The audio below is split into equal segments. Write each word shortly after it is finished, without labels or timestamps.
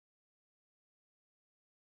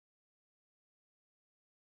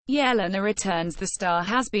JELENA returns. The star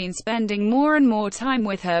has been spending more and more time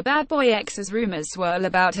with her bad boy ex as rumors swirl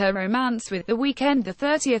about her romance with The Weeknd. The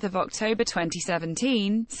 30th of October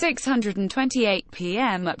 2017, 6:28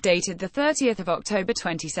 p.m. Updated the 30th of October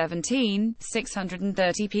 2017,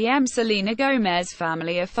 6:30 p.m. Selena Gomez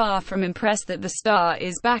family are far from impressed that the star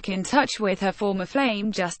is back in touch with her former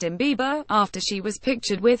flame Justin Bieber, after she was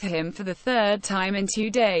pictured with him for the third time in 2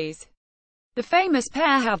 days. The famous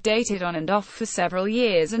pair have dated on and off for several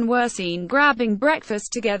years and were seen grabbing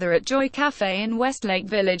breakfast together at Joy Cafe in Westlake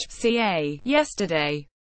Village, CA, yesterday.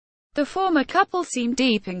 The former couple seemed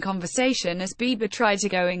deep in conversation as Bieber tried to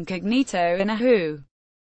go incognito in a Who.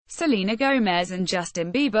 Selena Gomez and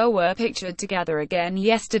Justin Bieber were pictured together again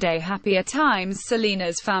yesterday. Happier times.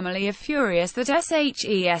 Selena's family are furious that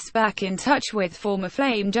SHES back in touch with former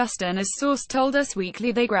flame Justin. As source told Us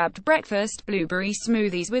Weekly, they grabbed breakfast, blueberry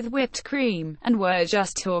smoothies with whipped cream, and were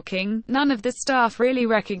just talking. None of the staff really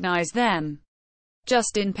recognized them.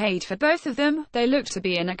 Justin paid for both of them. They looked to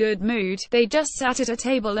be in a good mood. They just sat at a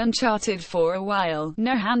table and chatted for a while.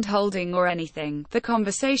 No hand-holding or anything. The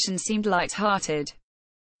conversation seemed light-hearted.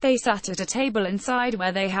 They sat at a table inside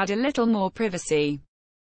where they had a little more privacy.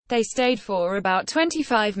 They stayed for about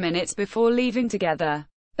 25 minutes before leaving together.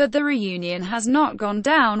 But the reunion has not gone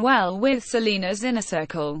down well with Selena's inner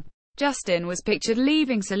circle. Justin was pictured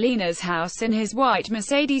leaving Selena's house in his white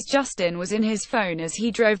Mercedes. Justin was in his phone as he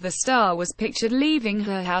drove. The star was pictured leaving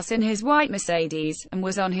her house in his white Mercedes, and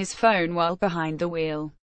was on his phone while behind the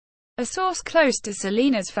wheel. A source close to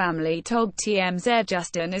Selena's family told TMZ,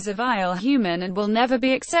 "Justin is a vile human and will never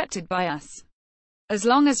be accepted by us. As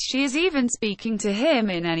long as she is even speaking to him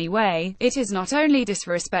in any way, it is not only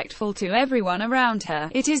disrespectful to everyone around her,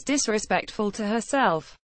 it is disrespectful to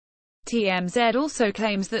herself." TMZ also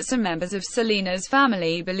claims that some members of Selena's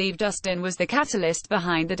family believe Justin was the catalyst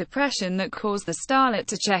behind the depression that caused the starlet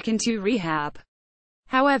to check into rehab.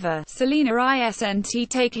 However, Selena isn't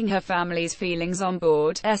taking her family's feelings on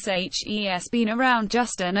board. SHES been around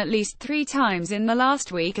Justin at least 3 times in the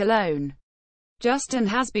last week alone. Justin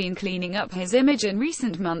has been cleaning up his image in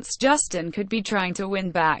recent months. Justin could be trying to win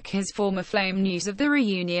back his former flame. News of the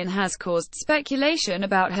reunion has caused speculation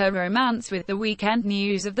about her romance with The Weeknd.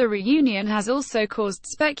 News of the reunion has also caused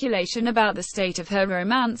speculation about the state of her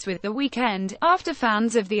romance with The Weeknd, after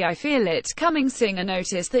fans of the I Feel It Coming singer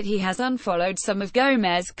noticed that he has unfollowed some of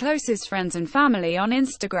Gomez's closest friends and family on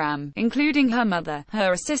Instagram, including her mother,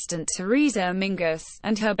 her assistant Teresa Mingus,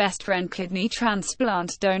 and her best friend kidney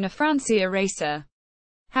transplant donor Francia Racer.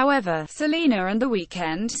 However, Selena and The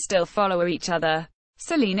Weeknd still follow each other.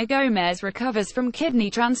 Selena Gomez recovers from kidney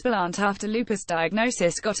transplant after lupus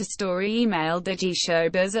diagnosis. Got a story emailed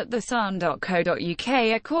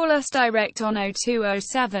showbiz@thesun.co.uk or call us direct on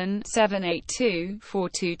 0207 782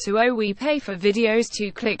 4220. We pay for videos to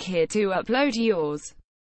click here to upload yours.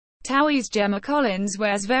 Towie's Gemma Collins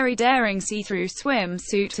wears very daring see-through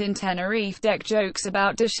swimsuit in Tenerife deck, jokes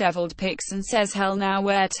about disheveled pics and says hell now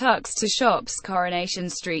wear tux to shops. Coronation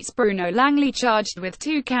Street's Bruno Langley charged with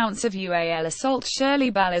 2 counts of UAL assault.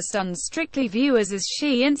 Shirley Ballas stuns Strictly viewers as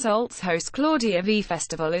she insults host Claudia V.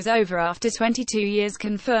 Festival is over after 22 years.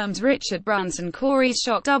 Confirmed Richard Branson Corey's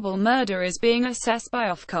shock double murder is being assessed by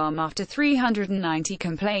Ofcom after 390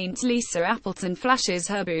 complaints. Lisa Appleton flashes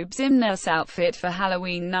her boobs in nurse outfit for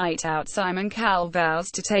Halloween night out. Simon Cowell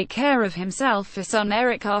vows to take care of himself for son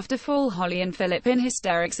Eric after fall. Holly and Philip in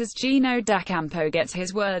hysterics as Gino D'Acampo gets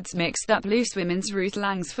his words mixed up. Loose Women's Ruth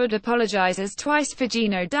Langsford apologizes twice for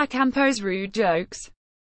Gino D'Acampo's rude jokes.